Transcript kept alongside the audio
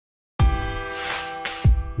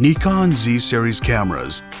Nikon Z series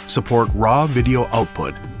cameras support raw video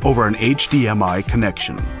output over an HDMI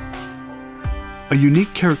connection. A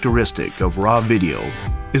unique characteristic of raw video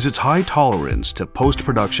is its high tolerance to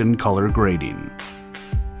post-production color grading.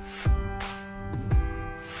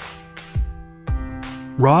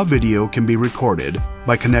 Raw video can be recorded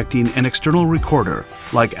by connecting an external recorder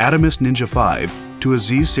like Atomos Ninja 5 to a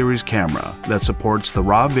Z series camera that supports the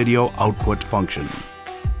raw video output function.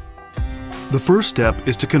 The first step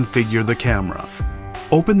is to configure the camera.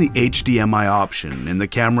 Open the HDMI option in the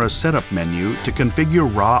camera's setup menu to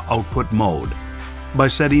configure raw output mode by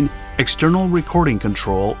setting external recording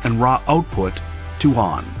control and raw output to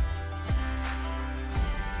on.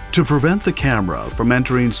 To prevent the camera from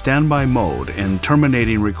entering standby mode and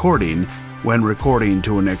terminating recording when recording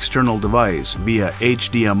to an external device via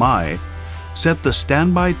HDMI, set the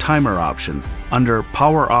standby timer option under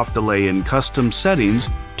Power Off Delay in Custom Settings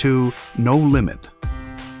to No Limit.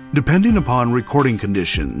 Depending upon recording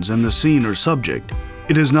conditions and the scene or subject,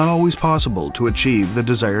 it is not always possible to achieve the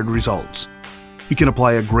desired results. You can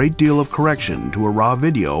apply a great deal of correction to a raw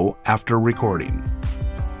video after recording.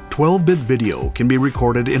 12-bit video can be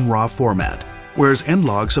recorded in RAW format, whereas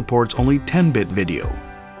N-Log supports only 10-bit video.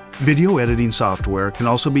 Video editing software can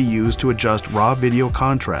also be used to adjust raw video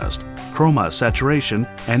contrast, chroma saturation,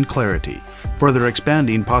 and clarity, further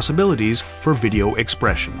expanding possibilities for video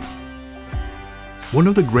expression. One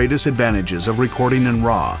of the greatest advantages of recording in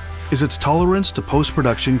RAW is its tolerance to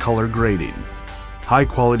post-production color grading.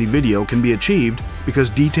 High-quality video can be achieved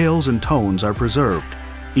because details and tones are preserved,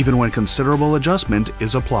 even when considerable adjustment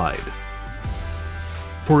is applied.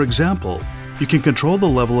 For example, you can control the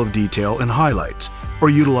level of detail and highlights, or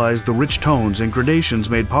utilize the rich tones and gradations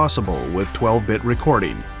made possible with 12-bit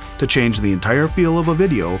recording to change the entire feel of a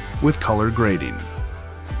video with color grading.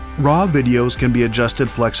 Raw videos can be adjusted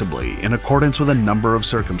flexibly in accordance with a number of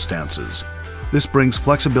circumstances. This brings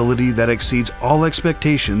flexibility that exceeds all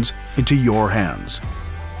expectations into your hands.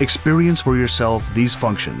 Experience for yourself these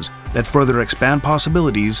functions that further expand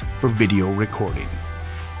possibilities for video recording.